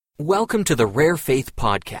Welcome to the Rare Faith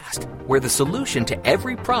Podcast, where the solution to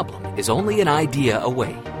every problem is only an idea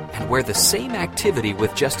away, and where the same activity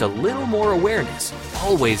with just a little more awareness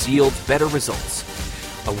always yields better results.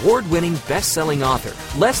 Award-winning best-selling author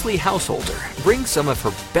Leslie Householder brings some of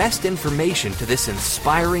her best information to this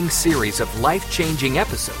inspiring series of life-changing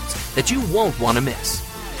episodes that you won't want to miss.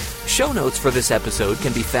 Show notes for this episode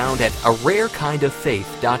can be found at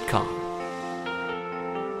ararekindoffaith.com.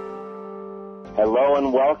 Hello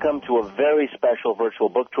and welcome to a very special virtual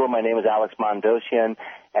book tour. My name is Alex Mondosian,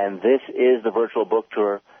 and this is the virtual book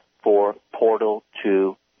tour for Portal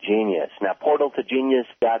to Genius. Now,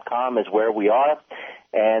 portaltogenius.com is where we are,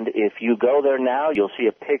 and if you go there now, you'll see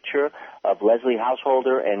a picture of Leslie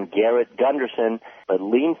Householder and Garrett Gunderson. But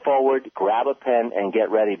lean forward, grab a pen, and get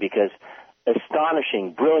ready, because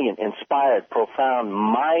astonishing, brilliant, inspired, profound,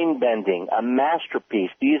 mind-bending, a masterpiece.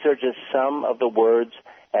 These are just some of the words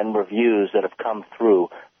and reviews that have come through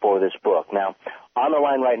for this book. Now, on the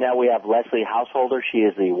line right now, we have Leslie Householder. She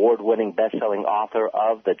is the award-winning best-selling author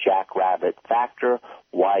of The Jackrabbit Factor,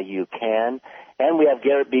 Why You Can. And we have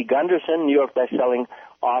Garrett B. Gunderson, New York best-selling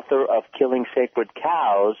author of Killing Sacred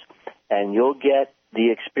Cows. And you'll get the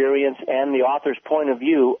experience and the author's point of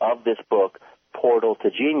view of this book, Portal to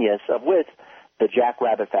Genius, of which The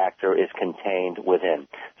Jackrabbit Factor is contained within.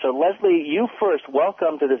 So, Leslie, you first.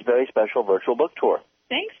 Welcome to this very special virtual book tour.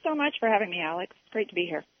 Thanks so much for having me, Alex. It's great to be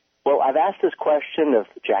here. Well, I've asked this question of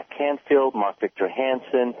Jack Canfield, Mark Victor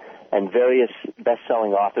Hansen, and various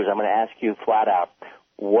best-selling authors. I'm going to ask you flat out,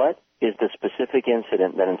 what is the specific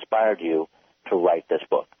incident that inspired you to write this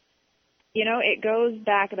book? You know, it goes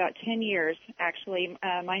back about 10 years, actually.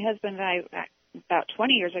 My husband and I, about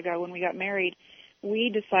 20 years ago when we got married, we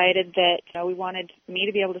decided that we wanted me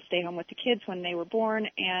to be able to stay home with the kids when they were born,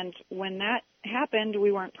 and when that happened,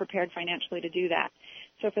 we weren't prepared financially to do that.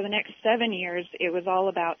 So for the next 7 years, it was all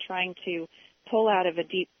about trying to pull out of a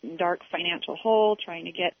deep, dark financial hole, trying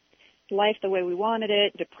to get life the way we wanted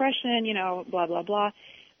it, depression, blah, blah, blah.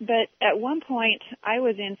 But at one point, I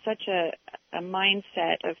was in such a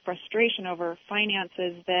mindset of frustration over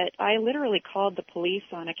finances that I literally called the police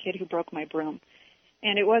on a kid who broke my broom.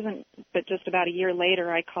 And it wasn't but just about a year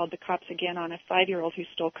later I called the cops again on a 5-year-old who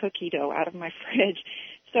stole cookie dough out of my fridge.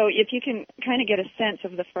 So if you can kind of get a sense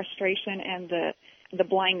of the frustration and the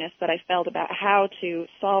blindness that I felt about how to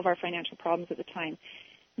solve our financial problems at the time.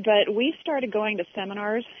 But we started going to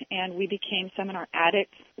seminars, and we became seminar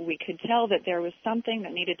addicts. We could tell that there was something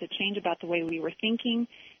that needed to change about the way we were thinking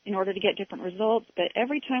in order to get different results. But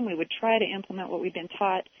every time we would try to implement what we'd been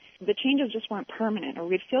taught, the changes just weren't permanent, or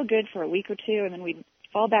we'd feel good for a week or two, and then we'd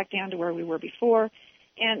fall back down to where we were before.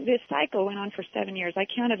 And this cycle went on for 7 years. I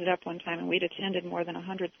counted it up one time, and we'd attended more than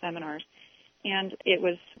 100 seminars. And it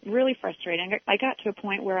was really frustrating. I got to a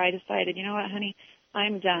point where I decided, you know what, honey,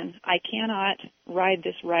 I'm done. I cannot ride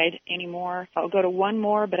this ride anymore. I'll go to one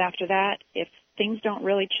more, but after that, if things don't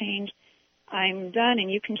really change, I'm done,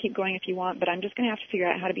 and you can keep going if you want, but I'm just going to have to figure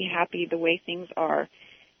out how to be happy the way things are.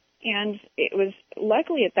 And it was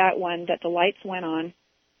luckily at that one that the lights went on,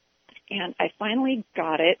 and I finally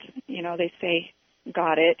got it. They say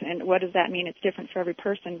got it, and what does that mean? It's different for every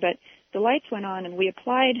person, but the lights went on, and we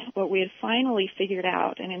applied what we had finally figured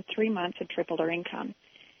out, and in 3 months had tripled our income.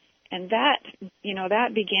 And that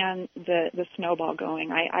began the snowball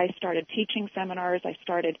going. I started teaching seminars. I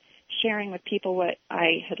started sharing with people what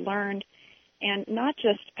I had learned, and not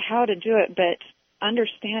just how to do it, but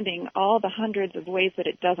understanding all the hundreds of ways that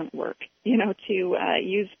it doesn't work, to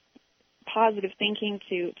use positive thinking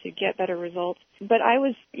to get better results. But I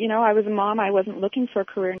was a mom. I wasn't looking for a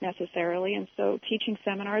career necessarily, and so teaching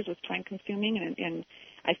seminars was time-consuming, and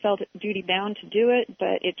I felt duty-bound to do it,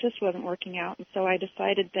 but it just wasn't working out. And so I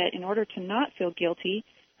decided that in order to not feel guilty,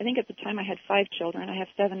 I think at the time I had 5 children, I have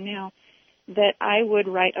 7 now, that I would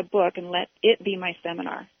write a book and let it be my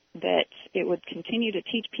seminar, that it would continue to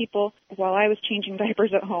teach people while I was changing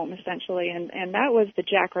diapers at home, essentially. And that was The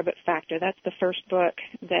Jackrabbit Factor. That's the first book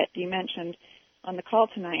that you mentioned on the call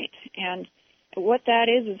tonight. And what that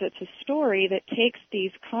is it's a story that takes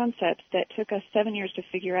these concepts that took us 7 years to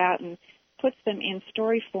figure out and puts them in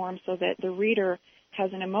story form so that the reader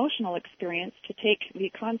has an emotional experience to take the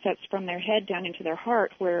concepts from their head down into their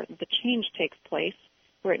heart, where the change takes place,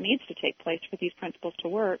 where it needs to take place for these principles to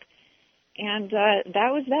work. And that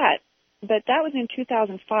was that. But that was in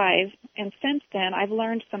 2005, and since then I've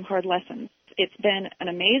learned some hard lessons. It's been an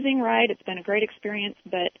amazing ride. It's been a great experience,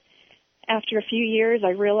 but after a few years I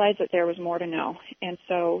realized that there was more to know. And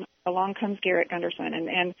so along comes Garrett Gunderson,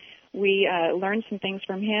 and we learned some things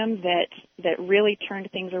from him that really turned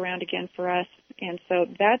things around again for us. And so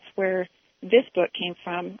that's where this book came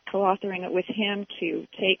from, co-authoring it with him to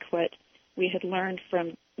take what we had learned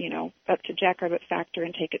from, up to Jackrabbit Factor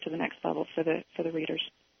and take it to the next level for the readers.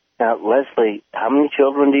 Now, Leslie, how many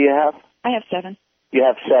children do you have? I have 7. You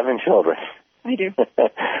have 7 children. I do.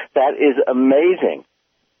 That is amazing.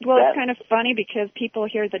 Well, it's kind of funny because people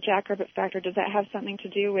hear the Jackrabbit Factor. Does that have something to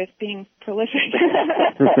do with being prolific?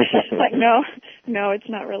 Like, no, it's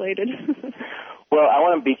not related. Well, I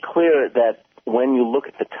want to be clear that when you look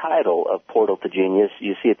at the title of Portal to Genius,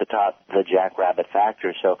 you see at the top the Jackrabbit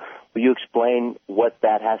Factor. So will you explain what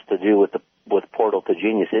that has to do with Portal to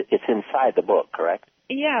Genius? It's inside the book, correct?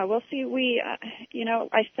 Yeah, well, see,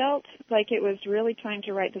 I felt like it was really time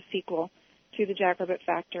to write the sequel to the Jackrabbit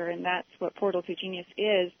Factor, and that's what Portal to Genius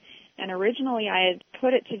is. And originally I had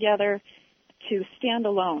put it together to stand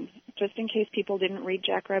alone, just in case people didn't read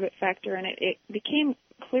Jackrabbit Factor, and it became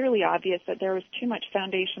clearly obvious that there was too much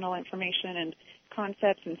foundational information and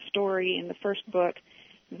concepts and story in the first book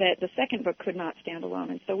that the second book could not stand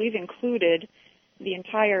alone. And so we've included the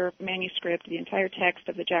entire manuscript, the entire text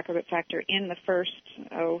of the Jackrabbit Factor in the first,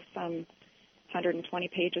 some 120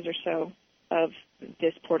 pages or so of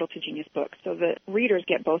this Portal to Genius book. So the readers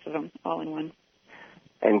get both of them all in one.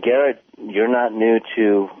 And Garrett, you're not new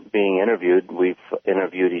to being interviewed. We've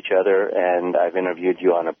interviewed each other, and I've interviewed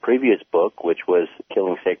you on a previous book, which was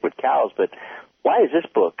Killing Sacred Cows. But why does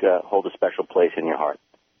this book hold a special place in your heart?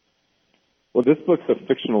 Well, this book's a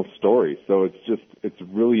fictional story, so it's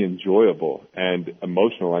really enjoyable and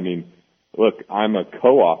emotional. I mean, look, I'm a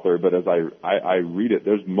co-author, but as I read it,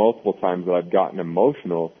 there's multiple times that I've gotten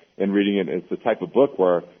emotional in reading it. It's the type of book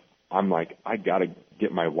where I'm like, I got to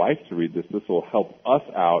get my wife to read this. This will help us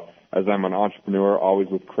out, as I'm an entrepreneur, always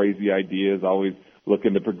with crazy ideas, always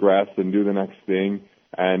looking to progress and do the next thing.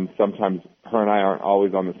 And sometimes her and I aren't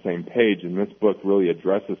always on the same page, and this book really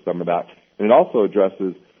addresses some of that. And it also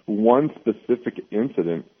addresses one specific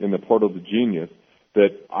incident in the Portal to Genius that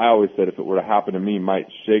I always said, if it were to happen to me, might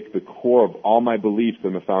shake the core of all my beliefs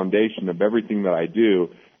and the foundation of everything that I do.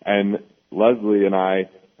 And Leslie and I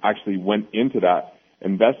actually went into that,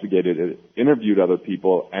 investigated it, interviewed other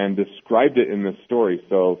people, and described it in this story.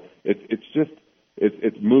 So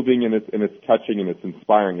it's moving and it's touching and it's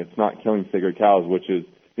inspiring. It's not Killing Sacred Cows, which is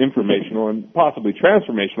informational and possibly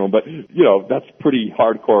transformational, but that's pretty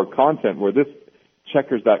hardcore content, where this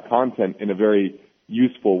checkers that content in a very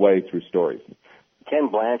useful way through stories. Ken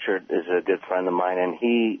Blanchard is a good friend of mine, and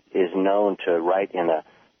he is known to write in a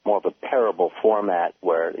more of a parable format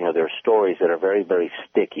where, there are stories that are very, very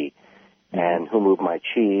sticky, and Who Moved My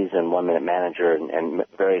Cheese and 1 Minute Manager and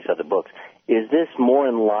various other books. Is this more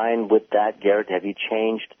in line with that, Garrett? Have you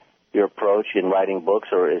changed your approach in writing books,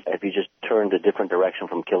 or have you just turned a different direction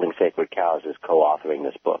from Killing Sacred Cows as co-authoring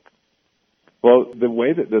this book? Well, the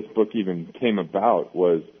way that this book even came about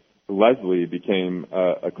was Leslie became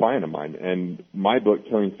a client of mine, and my book,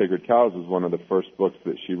 Killing Sacred Cows, was one of the first books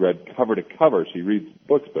that she read cover to cover. She reads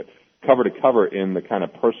books, but cover to cover in the kind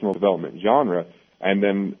of personal development genre. And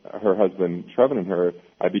then her husband, Trevin, and her,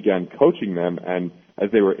 I began coaching them, and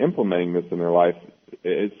as they were implementing this in their life,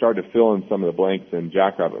 it started to fill in some of the blanks in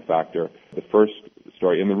Jackrabbit Factor, the first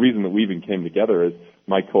story. And the reason that we even came together is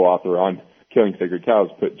my co-author on Killing Sacred Cows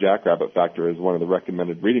put Jackrabbit Factor as one of the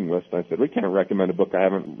recommended reading lists. And I said, we can't recommend a book I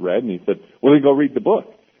haven't read. And he said, well, then go read the book.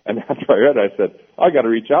 And after I read it, I said, I got to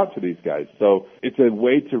reach out to these guys. So it's a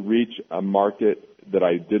way to reach a market that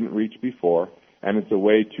I didn't reach before, and it's a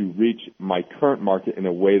way to reach my current market in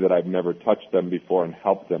a way that I've never touched them before and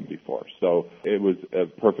helped them before. So it was a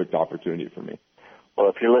perfect opportunity for me. Well,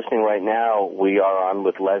 if you're listening right now, we are on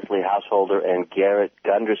with Leslie Householder and Garrett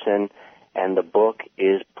Gunderson, and the book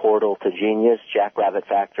is Portal to Genius. Jackrabbit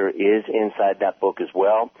Factor is inside that book as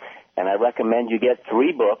well. And I recommend you get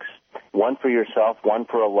 3 books, one for yourself, one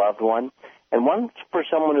for a loved one, and one for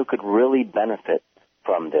someone who could really benefit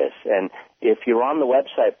from this. And if you're on the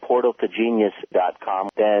website, portaltogenius.com,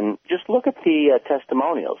 then just look at the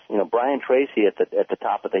testimonials. Brian Tracy at the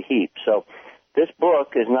top of the heap. So this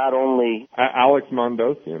book is not only Alex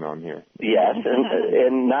Mondosian on here. Yes,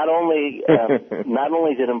 and not only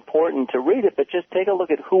is it important to read it, but just take a look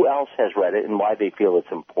at who else has read it and why they feel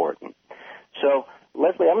it's important. So,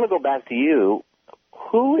 Leslie, I'm going to go back to you.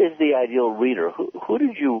 Who is the ideal reader? Who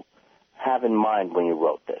did you have in mind when you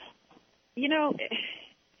wrote this?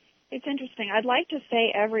 It's interesting. I'd like to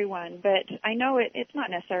say everyone, but I know it's not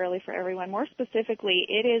necessarily for everyone. More specifically,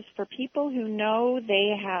 it is for people who know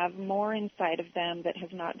they have more inside of them that has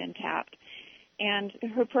not been tapped, and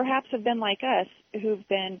who perhaps have been like us, who've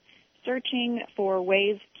been searching for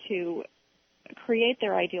ways to create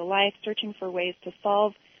their ideal life, searching for ways to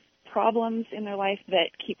solve problems in their life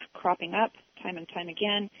that keep cropping up time and time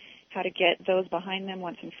again, how to get those behind them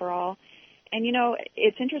once and for all. And,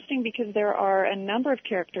 it's interesting because there are a number of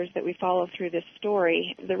characters that we follow through this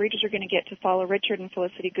story. The readers are going to get to follow Richard and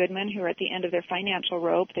Felicity Goodman, who are at the end of their financial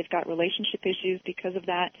rope. They've got relationship issues because of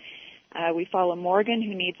that. We follow Morgan,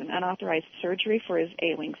 who needs an unauthorized surgery for his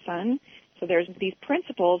ailing son. So these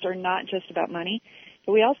principles are not just about money.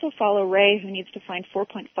 But we also follow Ray, who needs to find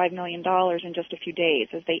 $4.5 million in just a few days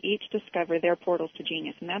as they each discover their portals to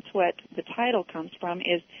genius. And that's what the title comes from,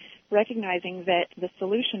 is recognizing that the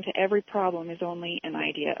solution to every problem is only an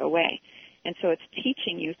idea away. And so it's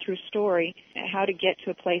teaching you through story how to get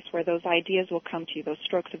to a place where those ideas will come to you, those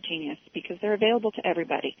strokes of genius, because they're available to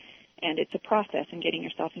everybody. And it's a process in getting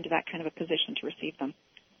yourself into that kind of a position to receive them.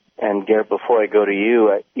 And, Garrett, before I go to you,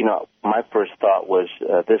 my first thought was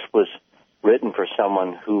this was written for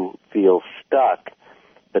someone who feels stuck.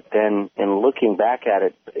 But then in looking back at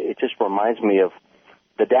it, it just reminds me of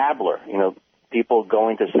the dabbler, people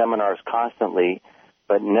going to seminars constantly,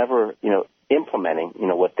 but never, implementing,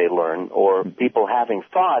 what they learn, or people having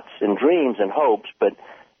thoughts and dreams and hopes, but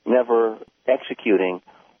never executing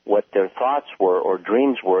what their thoughts were or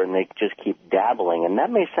dreams were, and they just keep dabbling. And that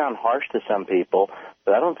may sound harsh to some people,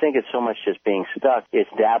 but I don't think it's so much just being stuck. It's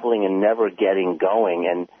dabbling and never getting going.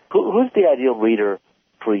 And who's the ideal reader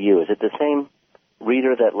for you? Is it the same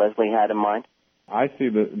reader that Leslie had in mind? I see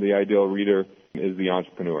the ideal reader is the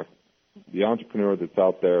entrepreneur that's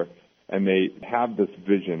out there, and they have this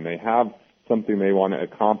vision. They have something they want to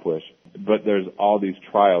accomplish, but there's all these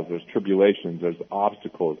trials, there's tribulations, there's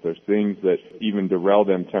obstacles, there's things that even derail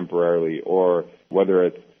them temporarily, or whether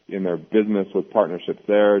it's in their business with partnerships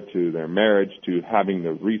there, to their marriage, to having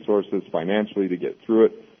the resources financially to get through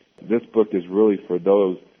it. This book is really for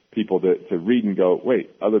those people to read and go, wait,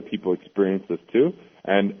 other people experience this too?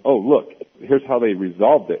 And, oh, look, here's how they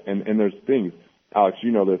resolved it. And there's things, Alex,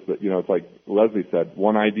 you know this, that, it's like Leslie said,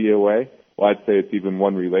 one idea away. Well, I'd say it's even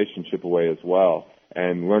one relationship away as well.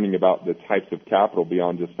 And learning about the types of capital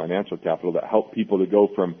beyond just financial capital that help people to go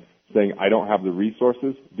from saying, I don't have the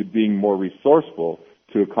resources, to being more resourceful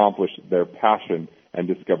to accomplish their passion and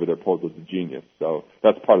discover their portals of genius. So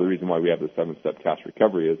that's part of the reason why we have the 7-step cash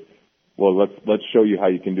recovery is, well, let's show you how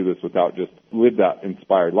you can do this without just live that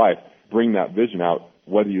inspired life. Bring that vision out.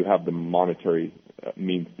 Whether you have the monetary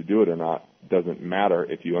means to do it or not doesn't matter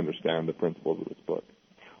if you understand the principles of this book.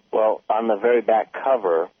 Well, on the very back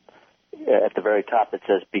cover, at the very top, it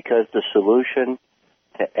says, because the solution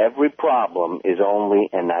to every problem is only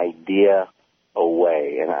an idea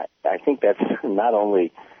away. And I think that's not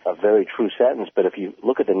only a very true sentence, but if you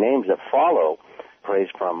look at the names that follow, praise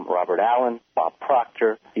from Robert Allen, Bob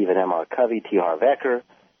Proctor, Stephen M. R. Covey, T. Harv Eker,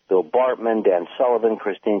 Bill Bartman, Dan Sullivan,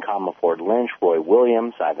 Christine Comerford Lynch, Roy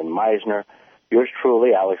Williams, Ivan Meisner, yours truly,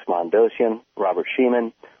 Alex Mondosian, Robert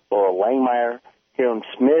Sheeman, Laurel Langmeyer, Hiram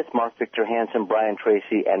Smith, Mark Victor Hansen, Brian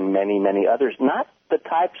Tracy, and many, many others. Not the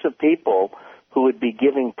types of people who would be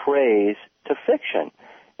giving praise to fiction.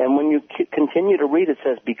 And when you continue to read, it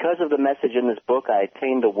says, because of the message in this book, I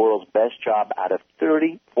attained the world's best job out of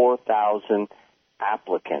 34,000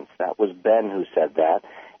 applicants. That was Ben who said that.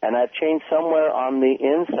 And I've changed somewhere on the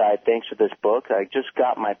inside thanks to this book. I just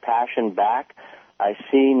got my passion back. I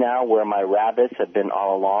see now where my rabbits have been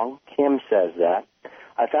all along. Kim says that.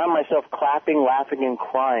 I found myself clapping, laughing, and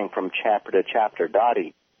crying from chapter to chapter.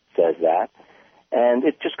 Dottie says that. And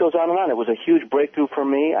it just goes on and on. It was a huge breakthrough for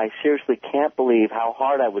me. I seriously can't believe how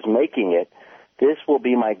hard I was making it. This will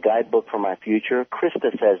be my guidebook for my future.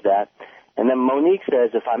 Krista says that. And then Monique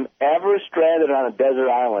says, if I'm ever stranded on a desert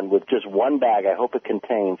island with just one bag, I hope it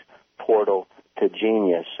contains Portal to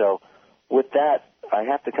Genius. So with that, I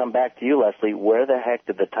have to come back to you, Leslie. Where the heck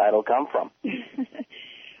did the title come from?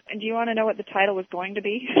 And do you want to know what the title was going to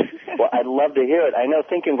be? Well, I'd love to hear it. I know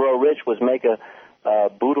Think and Grow Rich was make a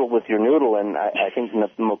boodle with your noodle, and I think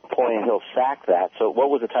Napoleon Hill sacked that. So what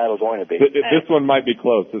was the title going to be? This one might be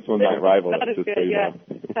close. This one might rival it. That is good, so yeah.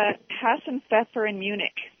 Hassen Pfeffer in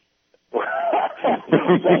Munich. What?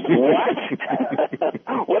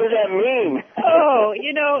 What does that mean? Oh,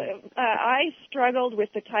 I struggled with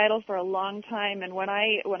the title for a long time, and when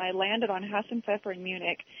I landed on Hassen Pfeffer in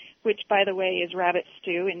Munich, which, by the way, is rabbit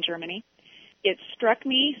stew in Germany, it struck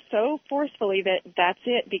me so forcefully that that's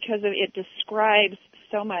it, because it describes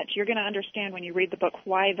so much. You're going to understand when you read the book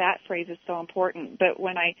why that phrase is so important. But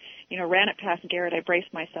when I, ran it past Garrett, I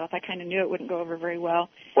braced myself. I kind of knew it wouldn't go over very well.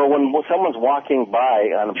 Well, when someone's walking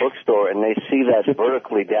by on a bookstore and they see that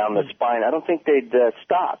vertically down the spine, I don't think they'd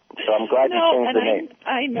stop. So I'm glad you changed the name.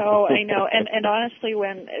 I know. And honestly,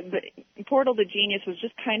 when the Portal to Genius was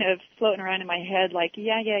just kind of floating around in my head, like,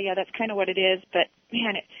 yeah, that's kind of what it is. But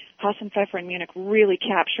man, Hassen Pfeffer in Munich really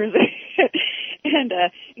captures it. And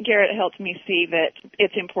Garrett helped me see that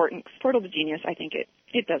it's important. Portal to Genius, I think it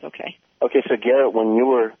does okay. Okay, so Garrett, when you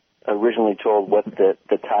were originally told what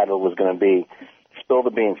the title was going to be, spill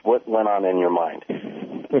the beans. What went on in your mind?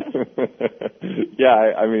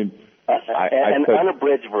 Yeah, I mean... An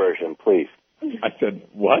unabridged version, please. I said,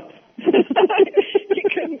 what? You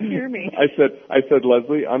couldn't hear me. I said,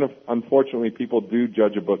 Leslie, unfortunately, people do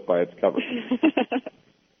judge a book by its cover.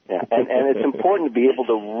 Yeah, and it's important to be able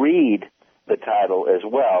to read the title as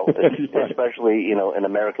well, especially, in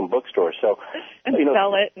American bookstores. So, and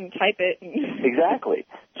spell it and type it. Exactly.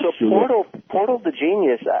 So Portal to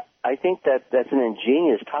Genius, I think that's an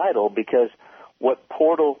ingenious title because what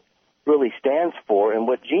Portal really stands for and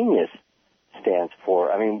what genius stands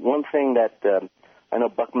for. I mean, one thing that I know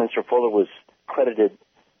Buckminster Fuller was credited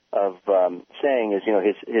of saying is,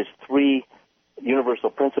 his three universal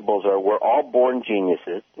principles are: we're all born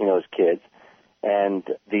geniuses, as kids, and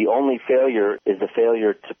the only failure is the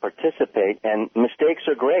failure to participate. And mistakes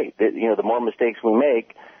are great. The more mistakes we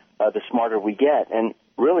make, the smarter we get. And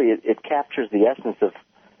really, it captures the essence of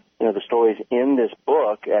the stories in this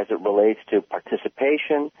book as it relates to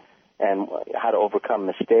participation and how to overcome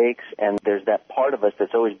mistakes. And there's that part of us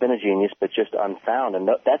that's always been a genius but just unfound. And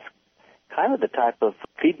that's kind of the type of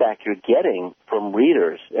feedback you're getting from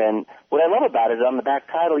readers. And what I love about it on the back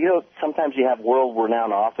title, sometimes you have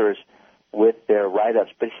world-renowned authors with their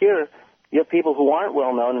write-ups, but here you have people who aren't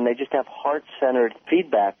well-known and they just have heart-centered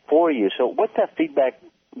feedback for you. So what's that feedback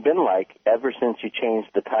been like ever since you changed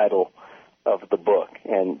the title of the book?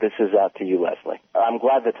 And this is out to you, Leslie. I'm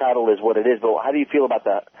glad the title is what it is, but how do you feel about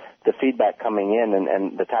the feedback coming in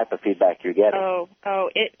and the type of feedback you're getting?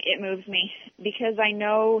 It moves me because I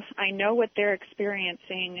know what they're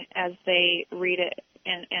experiencing as they read it,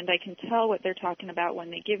 and I can tell what they're talking about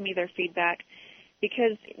when they give me their feedback,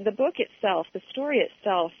 because the book itself, the story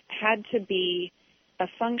itself, had to be a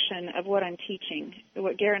function of what I'm teaching,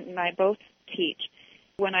 what Garrett and I both teach.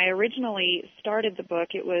 When I originally started the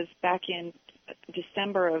book, it was back in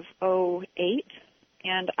December of 2008,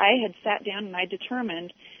 and I had sat down and I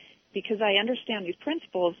determined, because I understand these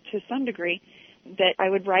principles to some degree, that I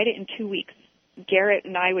would write it in 2 weeks. Garrett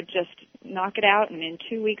and I would just knock it out and in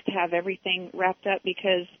 2 weeks have everything wrapped up,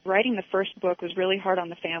 because writing the first book was really hard on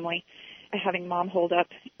the family, having Mom hold up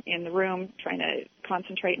in the room trying to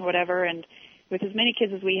concentrate and whatever, and with as many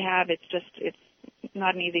kids as we have, it's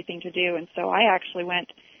not an easy thing to do. And so I actually went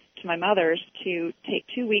to my mother's to take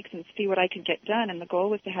 2 weeks and see what I could get done, and the goal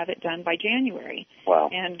was to have it done by January. Wow.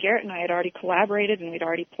 And Garrett and I had already collaborated, and we'd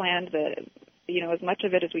already planned as much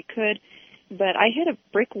of it as we could. But I hit a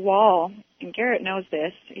brick wall, and Garrett knows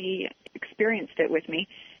this, he experienced it with me,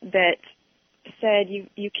 that said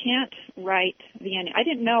you can't write the ending. I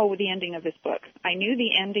didn't know the ending of this book. I knew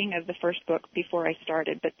the ending of the first book before I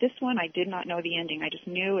started, but this one I did not know the ending. I just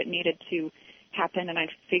knew it needed to happen, and I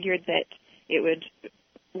figured that it would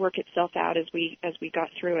work itself out as we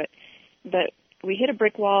got through it. But we hit a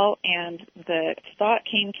brick wall, and the thought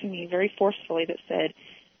came to me very forcefully that said,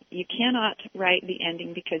 you cannot write the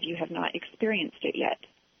ending because you have not experienced it yet.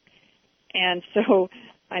 And so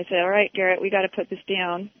I said, all right, Garrett, we got to put this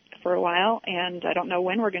down for a while, and I don't know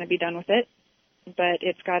when we're going to be done with it, but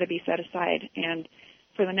it's got to be set aside. And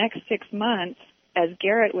for the next 6 months, as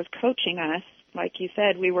Garrett was coaching us, like you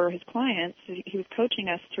said, we were his clients, he was coaching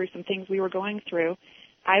us through some things we were going through.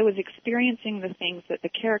 I was experiencing the things that the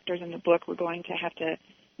characters in the book were going to have to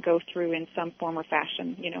go through in some form or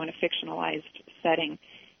fashion, in a fictionalized setting.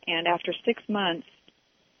 And after 6 months,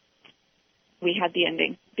 we had the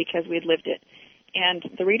ending because we had lived it. And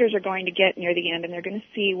the readers are going to get near the end, and they're going to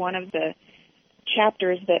see one of the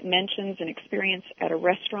chapters that mentions an experience at a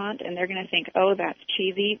restaurant, and they're going to think, oh, that's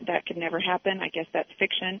cheesy, that could never happen, I guess that's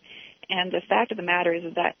fiction. And the fact of the matter is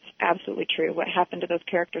that's absolutely true. What happened to those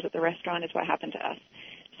characters at the restaurant is what happened to us.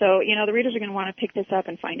 So, the readers are going to want to pick this up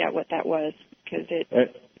and find out what that was, because it...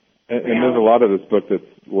 And there's a lot of this book that's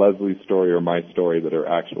Leslie's story or my story that are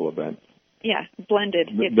actual events. Yeah, blended.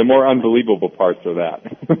 The more unbelievable parts are that.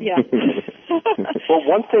 Yeah. Well,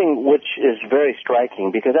 one thing which is very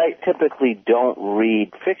striking, because I typically don't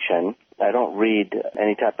read fiction, I don't read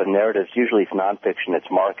any type of narratives. Usually it's nonfiction, it's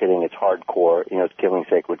marketing, it's hardcore, it's killing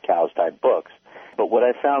sacred cows type books. But what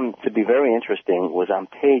I found to be very interesting was on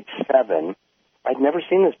page 7, I'd never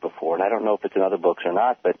seen this before, and I don't know if it's in other books or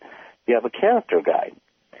not, but you have a character guide.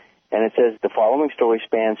 And it says, the following story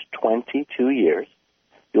spans 22 years.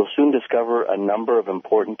 You'll soon discover a number of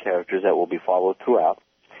important characters that will be followed throughout.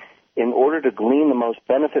 In order to glean the most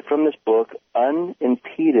benefit from this book,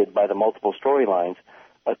 unimpeded by the multiple storylines,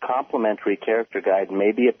 a complimentary character guide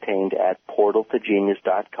may be obtained at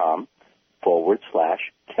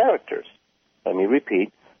portaltogenius.com/characters. let me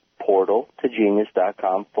repeat,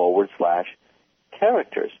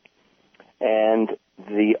 portaltogenius.com/characters. And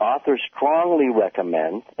the author strongly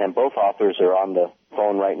recommends, and both authors are on the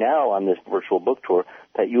phone right now on this virtual book tour,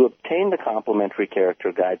 that you obtain the complimentary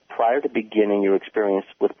character guide prior to beginning your experience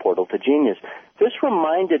with Portal to Genius. This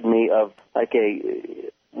reminded me of like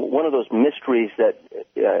one of those mysteries that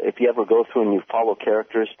if you ever go through and you follow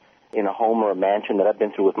characters in a home or a mansion that I've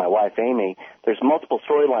been through with my wife, Amy, there's multiple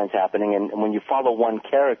storylines happening, and when you follow one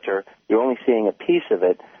character, you're only seeing a piece of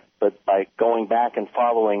it, but by going back and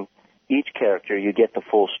following each character, you get the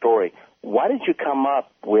full story. Why did you come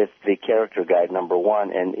up with the character guide number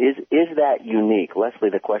 1, and is that unique? Leslie,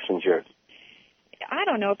 the question's yours. I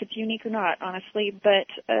don't know if it's unique or not, honestly, but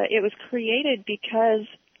it was created because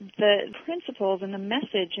the principles and the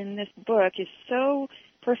message in this book is so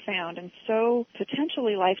profound and so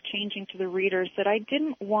potentially life-changing to the readers that I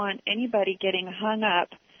didn't want anybody getting hung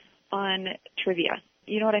up on trivia.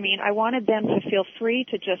 You know what I mean? I wanted them to feel free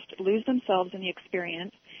to just lose themselves in the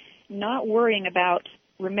experience, not worrying about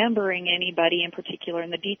remembering anybody in particular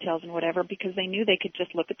and the details and whatever, because they knew they could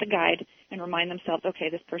just look at the guide and remind themselves, okay,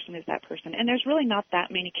 this person is that person. And there's really not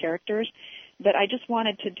that many characters, but I just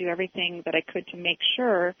wanted to do everything that I could to make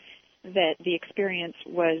sure that the experience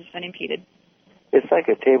was unimpeded. It's like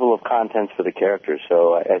a table of contents for the characters,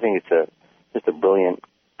 so I think it's just a brilliant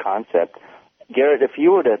concept. Garrett, if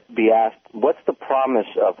you were to be asked, what's the promise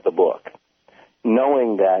of the book,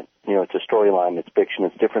 knowing that, it's a storyline, it's fiction,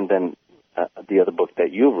 it's different than the other book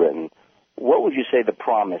that you've written, what would you say the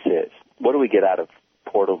promise is? What do we get out of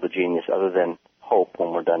Portal to Genius other than hope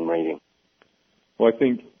when we're done reading? Well, I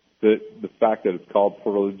think that the fact that it's called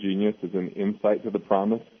Portal to Genius is an insight to the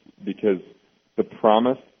promise, because the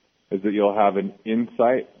promise is that you'll have an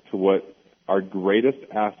insight to what our greatest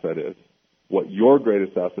asset is, what your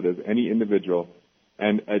greatest asset is, any individual,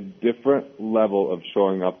 and a different level of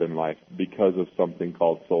showing up in life because of something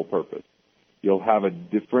called soul purpose. You'll have a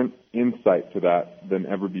different insight to that than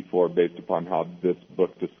ever before based upon how this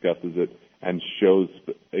book discusses it and shows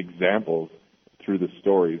examples through the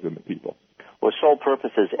stories and the people. Well, soul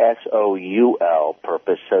purpose is S-O-U-L,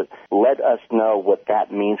 purpose. So let us know what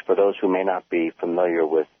that means for those who may not be familiar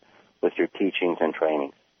with your teachings and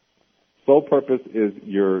trainings. Soul purpose is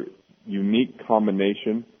your unique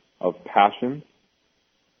combination of passions,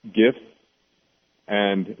 gifts,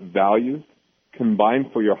 and values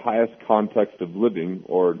combined for your highest context of living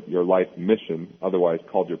or your life mission, otherwise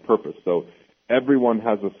called your purpose. So everyone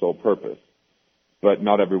has a soul purpose, but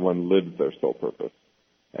not everyone lives their soul purpose.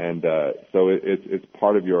 And so it's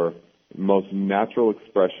part of your most natural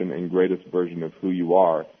expression and greatest version of who you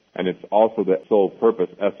are. And it's also that soul purpose,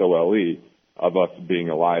 S-O-L-E, of us being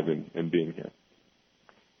alive and being here.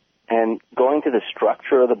 And going to the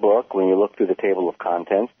structure of the book, when you look through the table of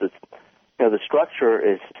contents, the structure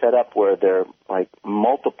is set up where there are like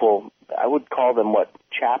multiple, I would call them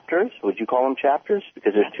chapters? Would you call them chapters?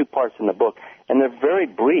 Because there's 2 parts in the book, and they're very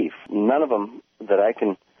brief. None of them that I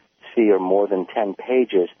can see are more than 10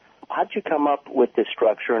 pages. How did you come up with this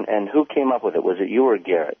structure, and who came up with it? Was it you or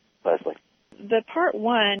Garrett, Leslie? The part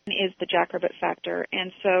 1 is the Jackrabbit Factor,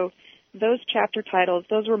 and so those chapter titles,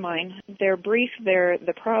 those were mine. They're brief. They're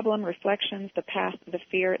the problem, reflections, the past, the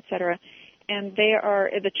fear, etc. And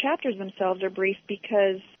the chapters themselves are brief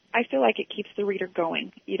because I feel like it keeps the reader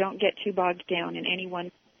going. You don't get too bogged down in any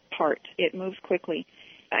one part. It moves quickly.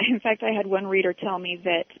 In fact, I had one reader tell me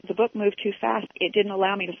that the book moved too fast. It didn't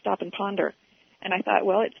allow me to stop and ponder. And I thought,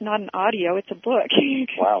 well, it's not an audio, it's a book. You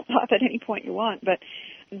can stop at any point you want. But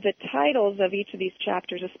the titles of each of these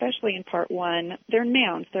chapters, especially in part 1, they're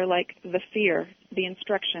nouns. They're like the fear, the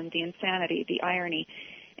instruction, the insanity, the irony.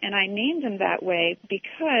 And I named them that way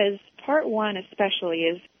because part 1 especially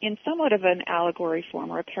is in somewhat of an allegory form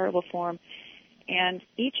or a parable form. And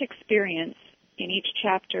each experience in each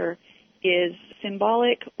chapter is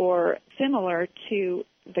symbolic or similar to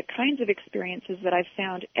the kinds of experiences that I've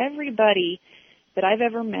found everybody that I've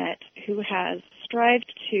ever met who has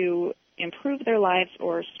strived to improve their lives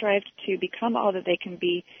or strived to become all that they can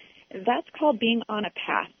be. That's called being on a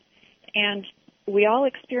path. And we all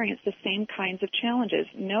experience the same kinds of challenges.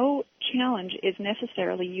 No challenge is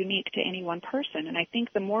necessarily unique to any one person. And I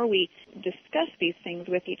think the more we discuss these things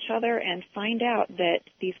with each other and find out that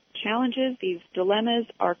these challenges, these dilemmas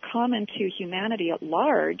are common to humanity at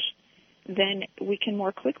large, then we can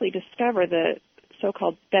more quickly discover the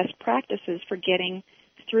so-called best practices for getting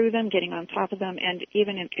through them, getting on top of them, and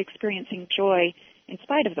even experiencing joy in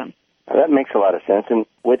spite of them. That makes a lot of sense. And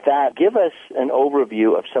with that, give us an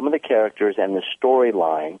overview of some of the characters and the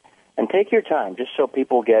storyline, And take your time, just so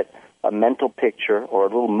people get a mental picture or a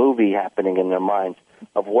little movie happening in their minds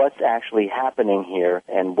of what's actually happening here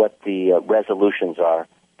and what the resolutions are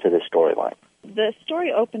to this storyline. The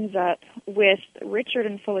story opens up with Richard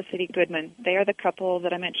and Felicity Goodman. They are the couple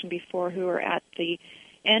that I mentioned before who are at the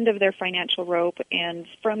end of their financial rope, and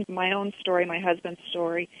from my own story, my husband's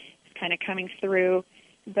story, it's kind of coming through.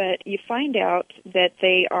 But you find out that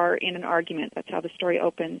they are in an argument. That's how the story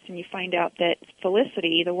opens. And you find out that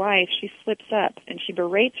Felicity, the wife, she slips up and she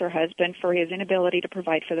berates her husband for his inability to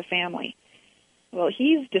provide for the family. Well,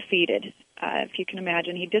 he's defeated. If you can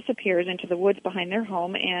imagine, he disappears into the woods behind their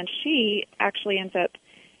home, and she actually ends up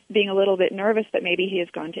being a little bit nervous that maybe he has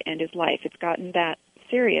gone to end his life. It's gotten that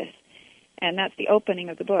serious. And that's the opening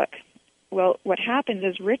of the book. Well, what happens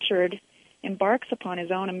is Richard embarks upon his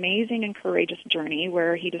own amazing and courageous journey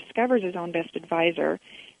where he discovers his own best advisor,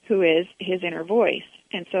 who is his inner voice.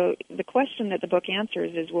 And so the question that the book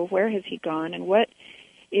answers is, well, where has he gone and what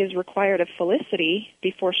is required of Felicity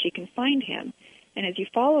before she can find him? And as you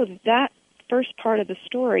follow that first part of the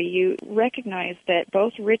story, you recognize that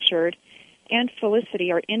both Richard and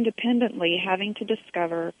Felicity are independently having to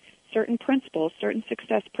discover certain principles, certain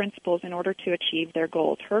success principles in order to achieve their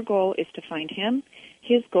goals. Her goal is to find him.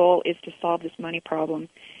 His goal is to solve this money problem.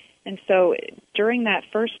 And so during that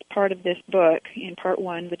first part of this book, in part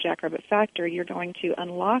one, The Jackrabbit Factor, you're going to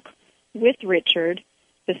unlock with Richard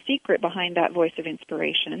the secret behind that voice of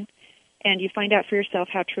inspiration, and you find out for yourself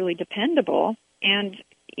how truly dependable and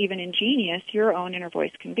even ingenious your own inner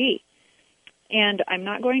voice can be. And I'm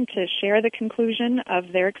not going to share the conclusion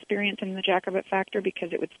of their experience in The Jackrabbit Factor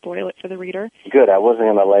because it would spoil it for the reader. Good. I wasn't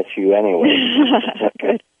going to let you anyway.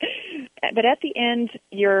 Good. But at the end,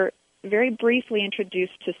 you're very briefly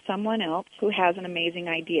introduced to someone else who has an amazing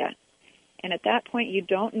idea. And at that point, you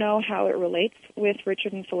don't know how it relates with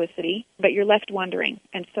Richard and Felicity, but you're left wondering.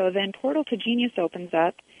 And so then Portal to Genius opens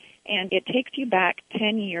up, and it takes you back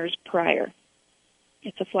 10 years prior.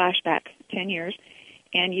 It's a flashback, 10 years.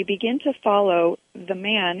 And you begin to follow the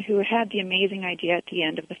man who had the amazing idea at the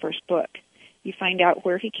end of the first book. You find out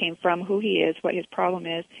where he came from, who he is, what his problem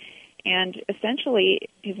is. And essentially,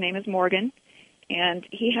 his name is Morgan, and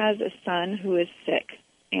he has a son who is sick,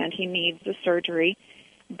 and he needs the surgery.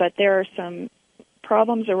 But there are some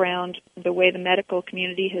problems around the way the medical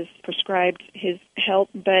community has prescribed his help.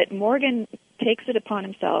 But Morgan takes it upon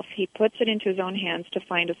himself. He puts it into his own hands to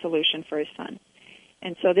find a solution for his son.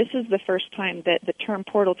 And so this is the first time that the term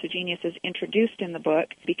Portal to Genius is introduced in the book,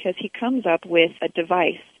 because he comes up with a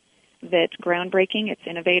device that's groundbreaking, it's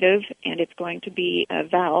innovative, and it's going to be a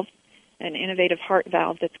valve, an innovative heart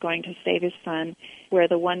valve that's going to save his son, where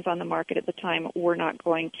the ones on the market at the time were not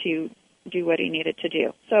going to do what he needed to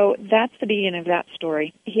do. So that's the beginning of that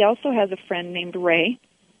story. He also has a friend named Ray,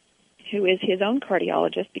 who is his own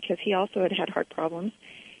cardiologist because he also had heart problems.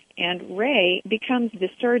 And Ray becomes the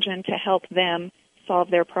surgeon to help them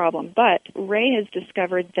solve their problem. But Ray has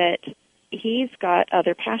discovered that he's got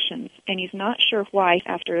other passions, and he's not sure why.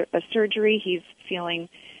 After a surgery, he's feeling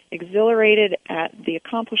exhilarated at the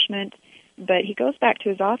accomplishment, but he goes back to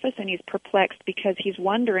his office and he's perplexed because he's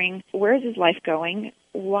wondering, where is his life going?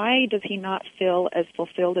 Why does he not feel as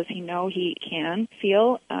fulfilled as he knows he can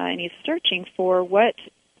feel? And he's searching for what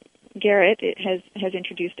Garrett has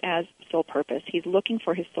introduced as soul purpose. He's looking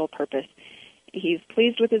for his soul purpose. He's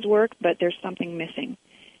pleased with his work, but there's something missing.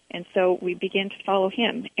 And so we begin to follow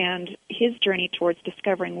him and his journey towards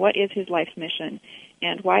discovering what is his life's mission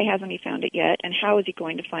and why hasn't he found it yet, and how is he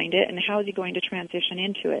going to find it, and how is he going to transition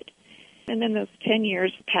into it. And then those 10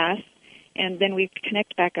 years pass, and then we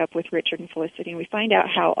connect back up with Richard and Felicity, and we find out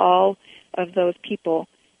how all of those people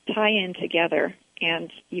tie in together, and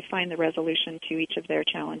you find the resolution to each of their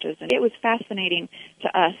challenges. And it was fascinating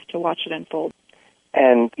to us to watch it unfold.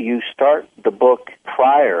 And you start the book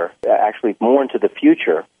prior, actually more into the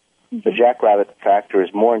future. Mm-hmm. The Jackrabbit Factor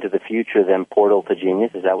is more into the future than Portal to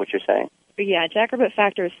Genius. Is that what you're saying? Yeah, Jackrabbit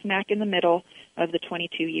Factor is smack in the middle of the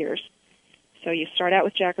 22 years. So you start out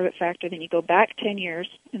with Jackrabbit Factor, then you go back 10 years,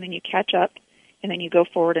 and then you catch up, and then you go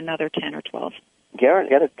forward another 10 or 12. Garrett, I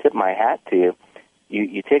got to tip my hat to you.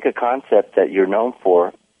 You take a concept that you're known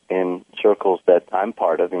for in circles that I'm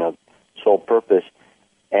part of, soul purpose,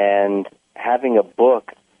 and having a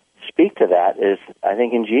book speak to that is, I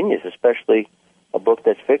think, ingenious, especially a book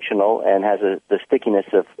that's fictional and has the stickiness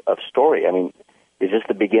of story. I mean, is this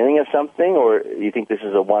the beginning of something, or do you think this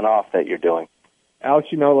is a one-off that you're doing? Alex,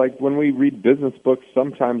 like when we read business books,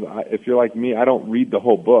 sometimes, if you're like me, I don't read the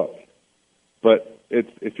whole book. But if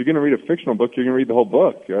you're going to read a fictional book, you're going to read the whole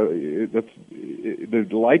book. The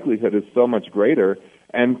likelihood is so much greater.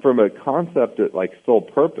 And from a concept like soul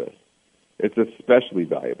purpose, it's especially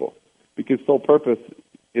valuable. because soul purpose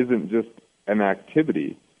isn't just an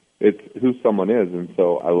activity. It's who someone is. And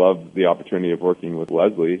so I love the opportunity of working with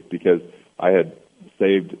Leslie because I had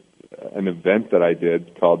saved an event that I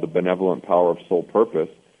did called The Benevolent Power of Soul Purpose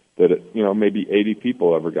that, maybe 80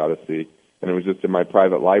 people ever got to see. And it was just in my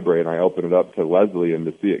private library, and I opened it up to Leslie, and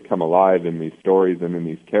to see it come alive in these stories and in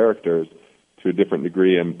these characters to a different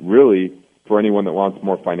degree. And really, for anyone that wants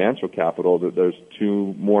more financial capital, that there's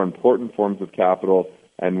two more important forms of capital,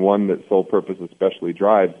 and one that soul purpose especially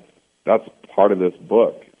drives. That's part of this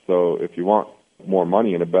book. So if you want more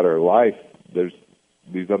money and a better life, there's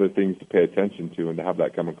these other things to pay attention to, and to have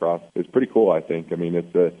that come across is pretty cool, I think. I mean,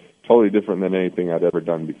 it's totally different than anything I'd ever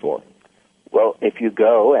done before. Well, if you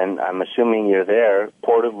go, and I'm assuming you're there,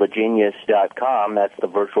 portaltogenius.com, that's the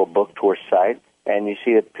virtual book tour site, and you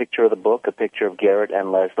see a picture of the book, a picture of Garrett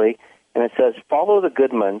and Leslie, and it says, follow the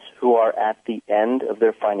Goodmans who are at the end of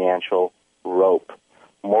their financial rope.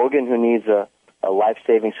 Morgan, who needs a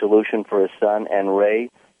life-saving solution for his son, and Ray,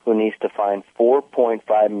 who needs to find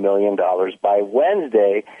 $4.5 million by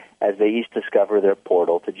Wednesday as they each discover their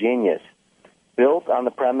portal to genius. Built on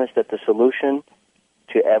the premise that the solution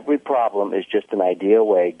to every problem is just an idea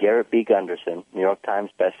away, Garrett B. Gunderson, New York Times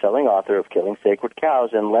best-selling author of Killing Sacred Cows,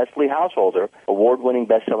 and Leslie Householder, award-winning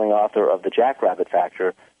best-selling author of The Jackrabbit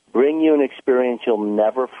Factor, bring you an experience you'll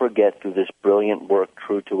never forget through this brilliant work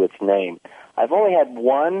true to its name. I've only had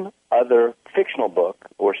one other fictional book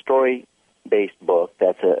or story-based book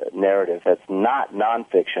that's a narrative, that's not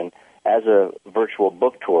nonfiction, as a virtual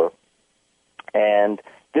book tour, and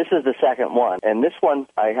this is the second one. And this one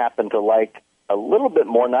I happen to like a little bit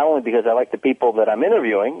more, not only because I like the people that I'm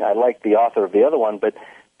interviewing, I like the author of the other one, but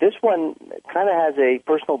this one kind of has a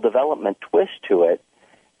personal development twist to it,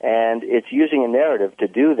 and it's using a narrative to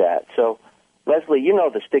do that. So, Leslie, you know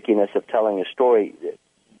the stickiness of telling a story.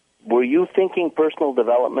 Were you thinking personal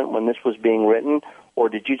development when this was being written, or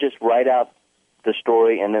did you just write out the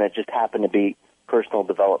story and then it just happened to be personal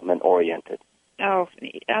development oriented? Oh,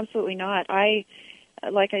 absolutely not.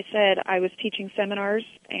 Like I said, I was teaching seminars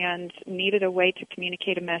and needed a way to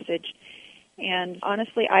communicate a message. And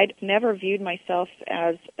honestly, I'd never viewed myself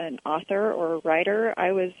as an author or a writer.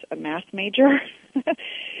 I was a math major.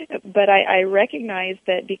 But I recognized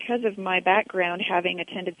that because of my background, having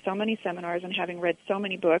attended so many seminars and having read so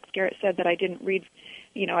many books, Garrett said that I didn't read,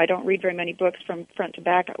 I don't read very many books from front to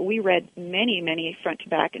back. We read many, many front to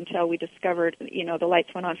back until we discovered, the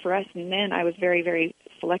lights went on for us. And then I was very, very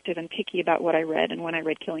selective and picky about what I read. And when I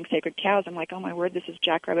read Killing Sacred Cows, I'm like, oh my word, this is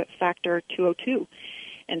Jackrabbit Factor 202.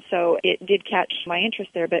 And so it did catch my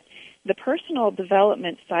interest there. But the personal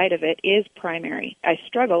development side of it is primary. I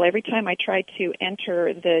struggle every time I try to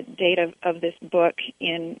enter the data of this book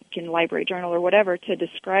in Library Journal or whatever to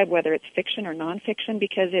describe whether it's fiction or nonfiction,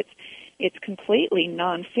 because it's completely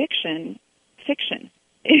nonfiction fiction.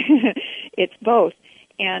 It's both.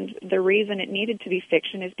 And the reason it needed to be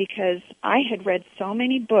fiction is because I had read so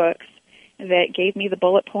many books that gave me the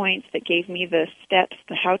bullet points, that gave me the steps,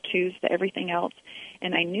 the how-tos, the everything else.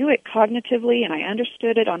 And I knew it cognitively, and I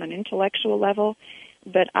understood it on an intellectual level,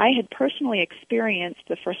 but I had personally experienced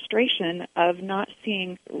the frustration of not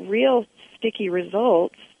seeing real sticky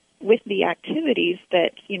results with the activities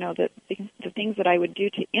that, the things that I would do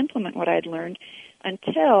to implement what I had learned,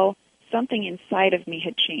 until something inside of me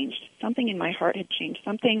had changed, something in my heart had changed,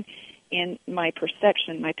 something in my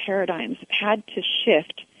perception, my paradigms had to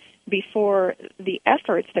shift before the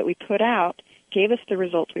efforts that we put out gave us the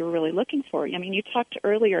results we were really looking for. I mean, you talked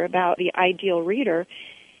earlier about the ideal reader,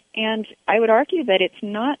 and I would argue that it's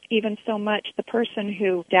not even so much the person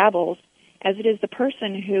who dabbles as it is the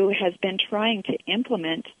person who has been trying to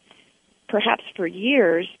implement perhaps for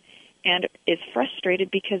years and is frustrated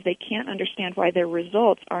because they can't understand why their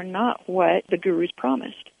results are not what the gurus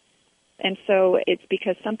promised. And so it's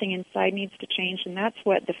because something inside needs to change, and that's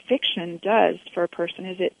what the fiction does for a person,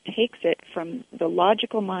 is it takes it from the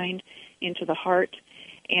logical mind into the heart,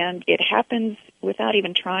 and it happens without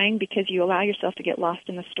even trying because you allow yourself to get lost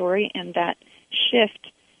in the story, and that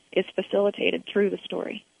shift is facilitated through the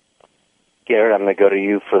story. Garrett, I'm going to go to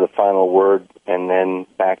you for the final word, and then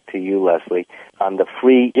back to you, Leslie. On the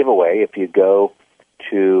free giveaway, if you go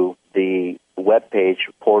to the webpage,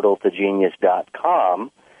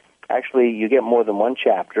 portaltogenius.com, actually, you get more than one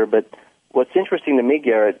chapter, but what's interesting to me,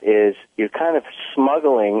 Garrett, is you're kind of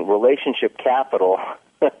smuggling relationship capital,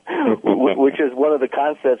 which is one of the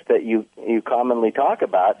concepts that you commonly talk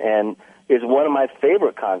about, and is one of my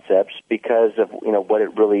favorite concepts because of what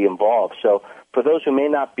it really involves. So for those who may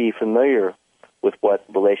not be familiar with what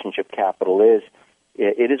relationship capital is,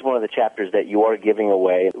 it is one of the chapters that you are giving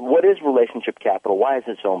away. What is relationship capital? Why is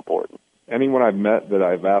it so important? anyone I've met that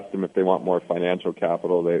I've asked them if they want more financial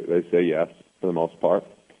capital, they say yes for the most part.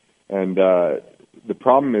 And the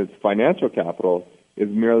problem is financial capital is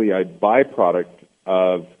merely a byproduct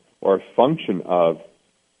of or a function of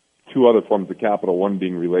two other forms of capital, one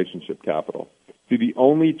being relationship capital. See, the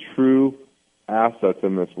only true assets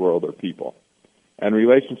in this world are people. And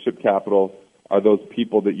relationship capital are those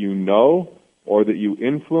people that you know or that you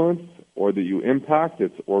influence or that you impact.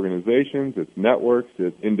 It's organizations, it's networks,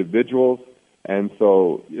 it's individuals. And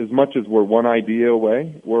so as much as we're one idea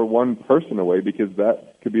away, we're one person away, because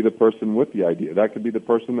that could be the person with the idea. That could be the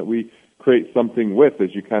person that we create something with, as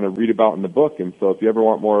you kind of read about in the book. And so if you ever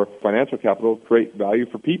want more financial capital, create value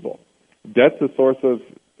for people. Debt's a source of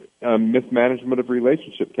mismanagement of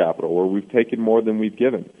relationship capital, where we've taken more than we've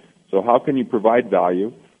given. So how can you provide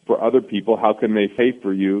value for other people? How can they pay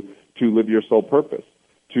for you to live your sole purpose,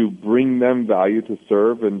 to bring them value, to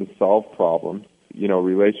serve and to solve problems? You know,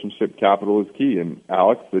 relationship capital is key. And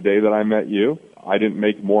Alex, the day that I met you, I didn't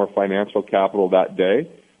make more financial capital that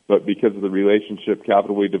day, but because of the relationship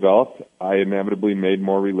capital we developed, I inevitably made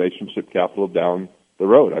more relationship capital down the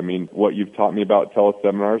road. I mean, what you've taught me about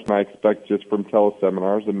teleseminars, and I expect just from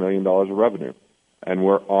teleseminars $1 million of revenue. And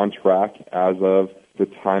we're on track as of the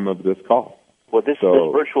time of this call. Well, this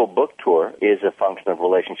virtual book tour is a function of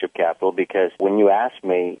relationship capital, because when you asked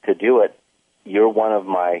me to do it, you're one of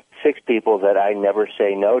my 6 people that I never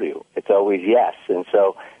say no to. It's always yes. And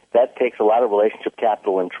so that takes a lot of relationship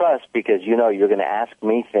capital and trust, because you know you're going to ask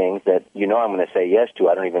me things that you know I'm going to say yes to.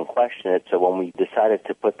 I don't even question it. So when we decided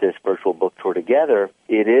to put this virtual book tour together,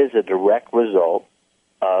 it is a direct result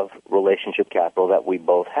of relationship capital that we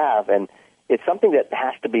both have. And it's something that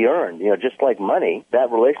has to be earned. You know, just like money,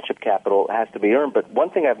 that relationship capital has to be earned. But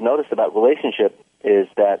one thing I've noticed about relationship is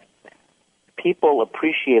that people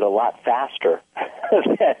appreciate a lot faster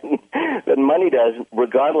than money does,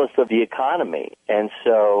 regardless of the economy. And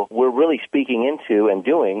so we're really speaking into and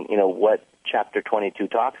doing, you know, what Chapter 22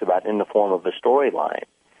 talks about in the form of a storyline.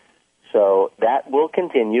 So that will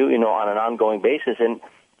continue, you know, on an ongoing basis. And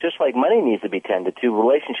just like money needs to be tended to,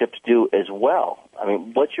 relationships do as well. I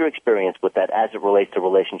mean, what's your experience with that as it relates to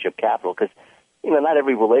relationship capital? Because, you know, not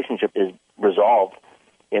every relationship is resolved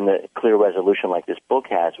in the clear resolution like this book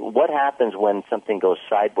has. What happens when something goes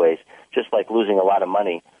sideways, just like losing a lot of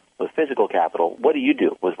money with physical capital? What do you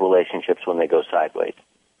do with relationships when they go sideways?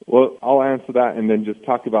 Well, I'll answer that and then just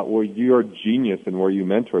talk about where you're genius and where you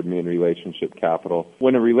mentored me in relationship capital.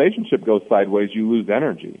 When a relationship goes sideways, you lose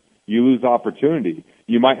energy. You lose opportunity.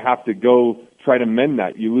 You might have to go try to mend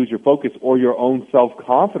that. You lose your focus or your own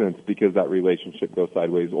self-confidence because that relationship goes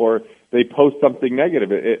sideways. Or they post something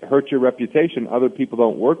negative. It hurts your reputation. Other people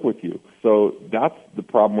don't work with you. So that's the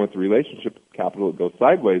problem with relationship capital that goes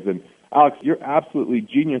sideways. And Alex, you're absolutely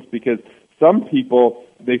genius, because some people,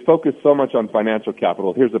 they focus so much on financial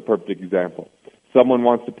capital. Here's a perfect example. Someone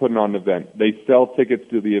wants to put on an event. They sell tickets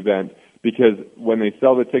to the event, because when they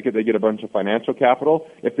sell the ticket, they get a bunch of financial capital.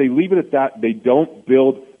 If they leave it at that, they don't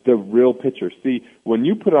build the real picture. See, when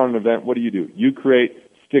you put on an event, what do? You create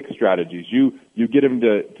stick strategies. You get them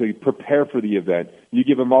to prepare for the event. You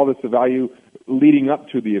give them all this value leading up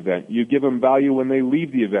to the event. You give them value when they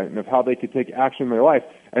leave the event and of how they could take action in their life.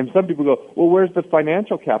 And some people go, well, where's the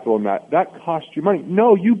financial capital in that? That cost you money.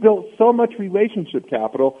 No, you built so much relationship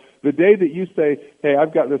capital. The day that you say, hey,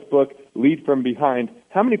 I've got this book, Lead from Behind,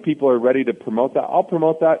 how many people are ready to promote that? I'll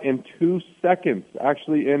promote that in 2 seconds,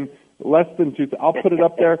 actually in less than 2 seconds. I'll put it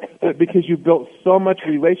up there because you built so much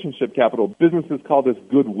relationship capital. Businesses call this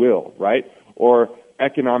goodwill, right? Or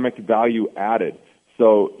economic value added.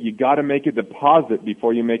 So you got to make a deposit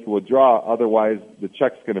before you make a withdrawal, otherwise the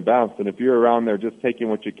check's going to bounce. And if you're around there just taking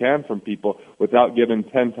what you can from people without giving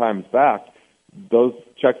 10 times back, those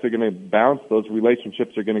checks are going to bounce, those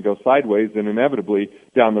relationships are going to go sideways, and inevitably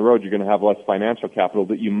down the road you're going to have less financial capital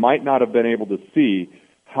that you might not have been able to see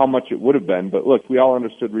how much it would have been. But look, we all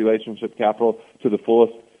understood relationship capital to the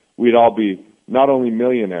fullest, we'd all be not only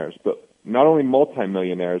millionaires, but not only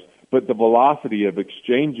multimillionaires, but the velocity of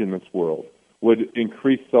exchange in this world would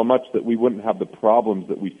increase so much that we wouldn't have the problems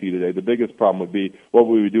that we see today. The biggest problem would be what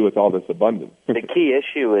we would do with all this abundance. The key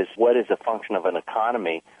issue is what is a function of an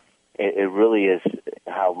economy. It really is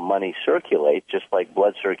how money circulates, just like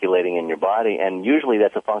blood circulating in your body, and usually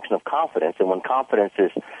that's a function of confidence. And when confidence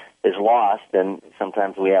is lost, then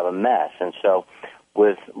sometimes we have a mess. And so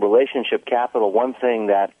with relationship capital, one thing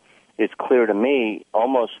that is clear to me,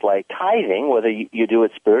 almost like tithing, whether you do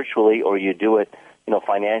it spiritually or you do it, you know,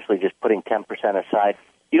 financially, just putting 10% aside,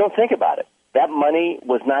 you don't think about it. That money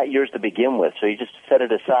was not yours to begin with, so you just set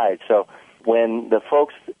it aside. So when the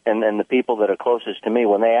folks and the people that are closest to me,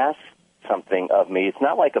 when they ask something of me. It's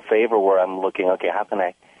not like a favor where I'm looking, okay, how can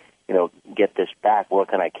I, get this back? Where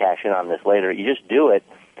can I cash in on this later? You just do it,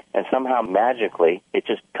 and somehow magically it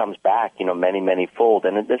just comes back, many, many fold.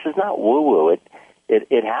 And this is not woo-woo.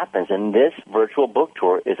 It happens, and this virtual book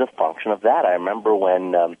tour is a function of that. I remember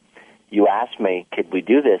when you asked me, could we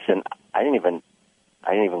do this, and I didn't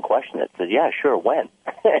even question it. I said, yeah, sure, when?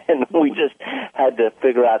 And we just had to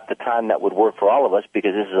figure out the time that would work for all of us,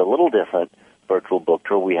 because this is a little different virtual book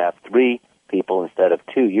tour. We have 3 people instead of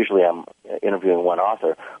 2. Usually I'm interviewing one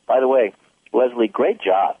author. By the way, Leslie, great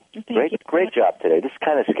job. Great job today. This is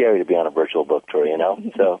kind of scary to be on a virtual book tour,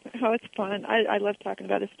 So. Oh, it's fun. I love talking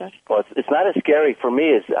about this stuff. Well, it's not as scary for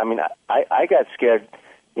me as, I got scared,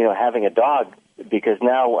 having a dog, because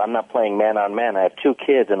now I'm not playing man on man. I have 2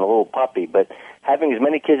 kids and a little puppy, but having as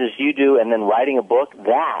many kids as you do and then writing a book,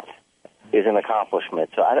 that is an accomplishment.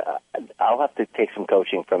 So I'll have to take some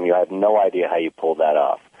coaching from you. I have no idea how you pulled that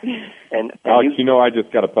off. And Alex, I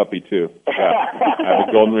just got a puppy too. Yeah. I have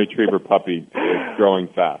a golden retriever puppy. It's growing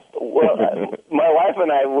fast. Well, my wife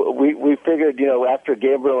and I, we figured, after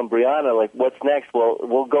Gabriel and Brianna, like, what's next? Well,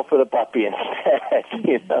 we'll go for the puppy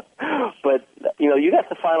instead, But, you got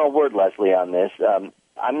the final word, Leslie, on this. I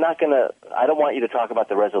don't want you to talk about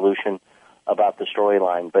the resolution about the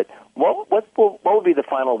storyline, but what would be the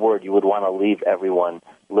final word you would want to leave everyone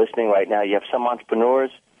listening right now? You have some entrepreneurs,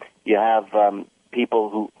 you have people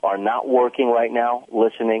who are not working right now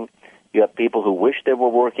listening, you have people who wish they were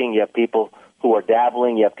working, you have people who are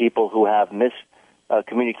dabbling, you have people who have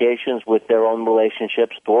miscommunications with their own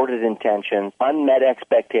relationships, thwarted intentions, unmet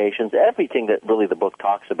expectations, everything that really the book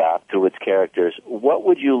talks about through its characters. What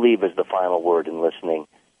would you leave as the final word in listening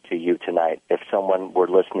to you tonight? If someone were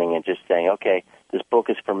listening and just saying, okay, this book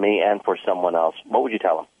is for me and for someone else, what would you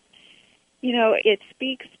tell them? It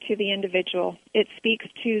speaks to the individual. It speaks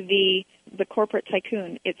to the corporate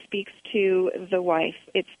tycoon. It speaks to the wife.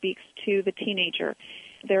 It speaks to the teenager.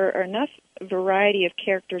 There are enough variety of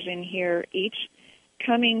characters in here, each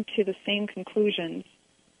coming to the same conclusions,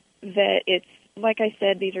 that it's, like I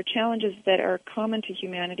said, these are challenges that are common to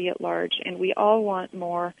humanity at large, and we all want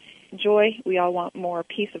more joy. We all want more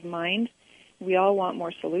peace of mind. We all want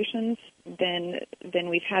more solutions than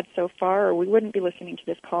we've had so far, or we wouldn't be listening to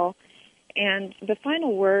this call. And the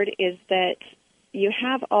final word is that you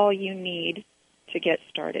have all you need to get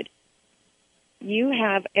started. You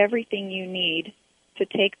have everything you need to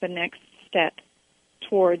take the next step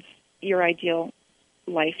towards your ideal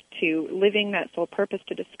life, to living that soul purpose,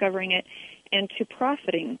 to discovering it, and to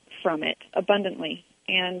profiting from it abundantly.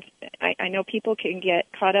 And I know people can get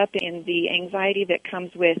caught up in the anxiety that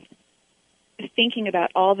comes with thinking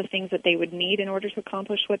about all the things that they would need in order to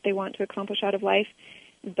accomplish what they want to accomplish out of life.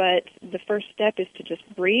 But the first step is to just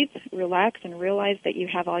breathe, relax, and realize that you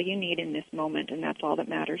have all you need in this moment, and that's all that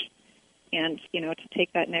matters. And, to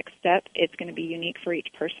take that next step, it's going to be unique for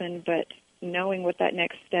each person, but knowing what that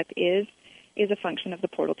next step is a function of the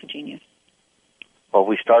portal to genius. Well,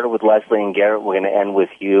 we started with Leslie and Garrett. We're going to end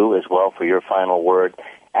with you as well for your final word.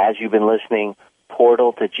 As you've been listening,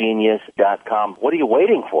 portaltogenius.com. What are you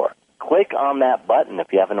waiting for? Click on that button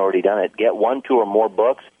if you haven't already done it. Get 1, 2, or more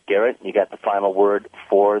books. Garrett, you got the final word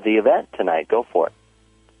for the event tonight. Go for it.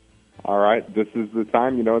 All right. This is the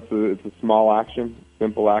time. It's a small action,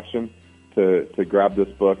 simple action to grab this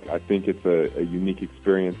book. I think it's a unique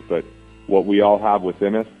experience, but what we all have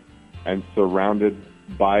within us and surrounded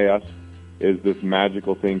by us is this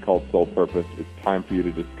magical thing called soul purpose. It's time for you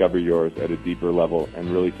to discover yours at a deeper level and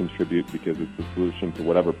really contribute, because it's the solution to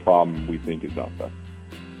whatever problem we think is out there.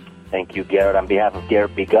 Thank you, Garrett. On behalf of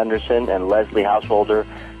Garrett B. Gunderson and Leslie Householder,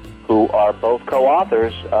 who are both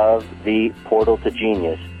co-authors of The Portal to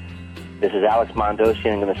Genius, this is Alex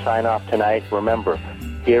Mondosian. I'm going to sign off tonight. Remember,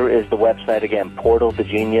 here is the website again,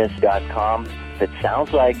 portaltogenius.com. It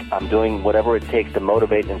sounds like I'm doing whatever it takes to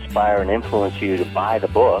motivate, inspire, and influence you to buy the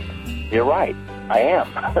book. You're right. I am.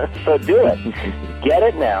 So do it. Get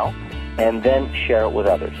it now, and then share it with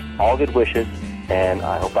others. All good wishes, and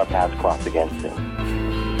I hope our paths cross again soon.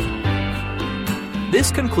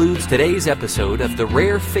 This concludes today's episode of the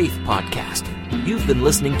Rare Faith Podcast. You've been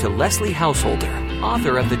listening to Leslie Householder,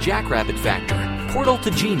 author of The Jackrabbit Factor, Portal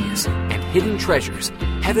to Genius, and Hidden Treasures,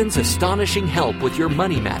 Heaven's Astonishing Help with Your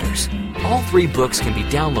Money Matters. All 3 books can be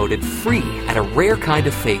downloaded free at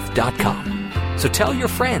ararekindoffaith.com. So tell your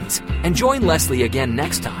friends and join Leslie again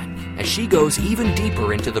next time as she goes even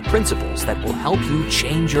deeper into the principles that will help you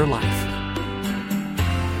change your life.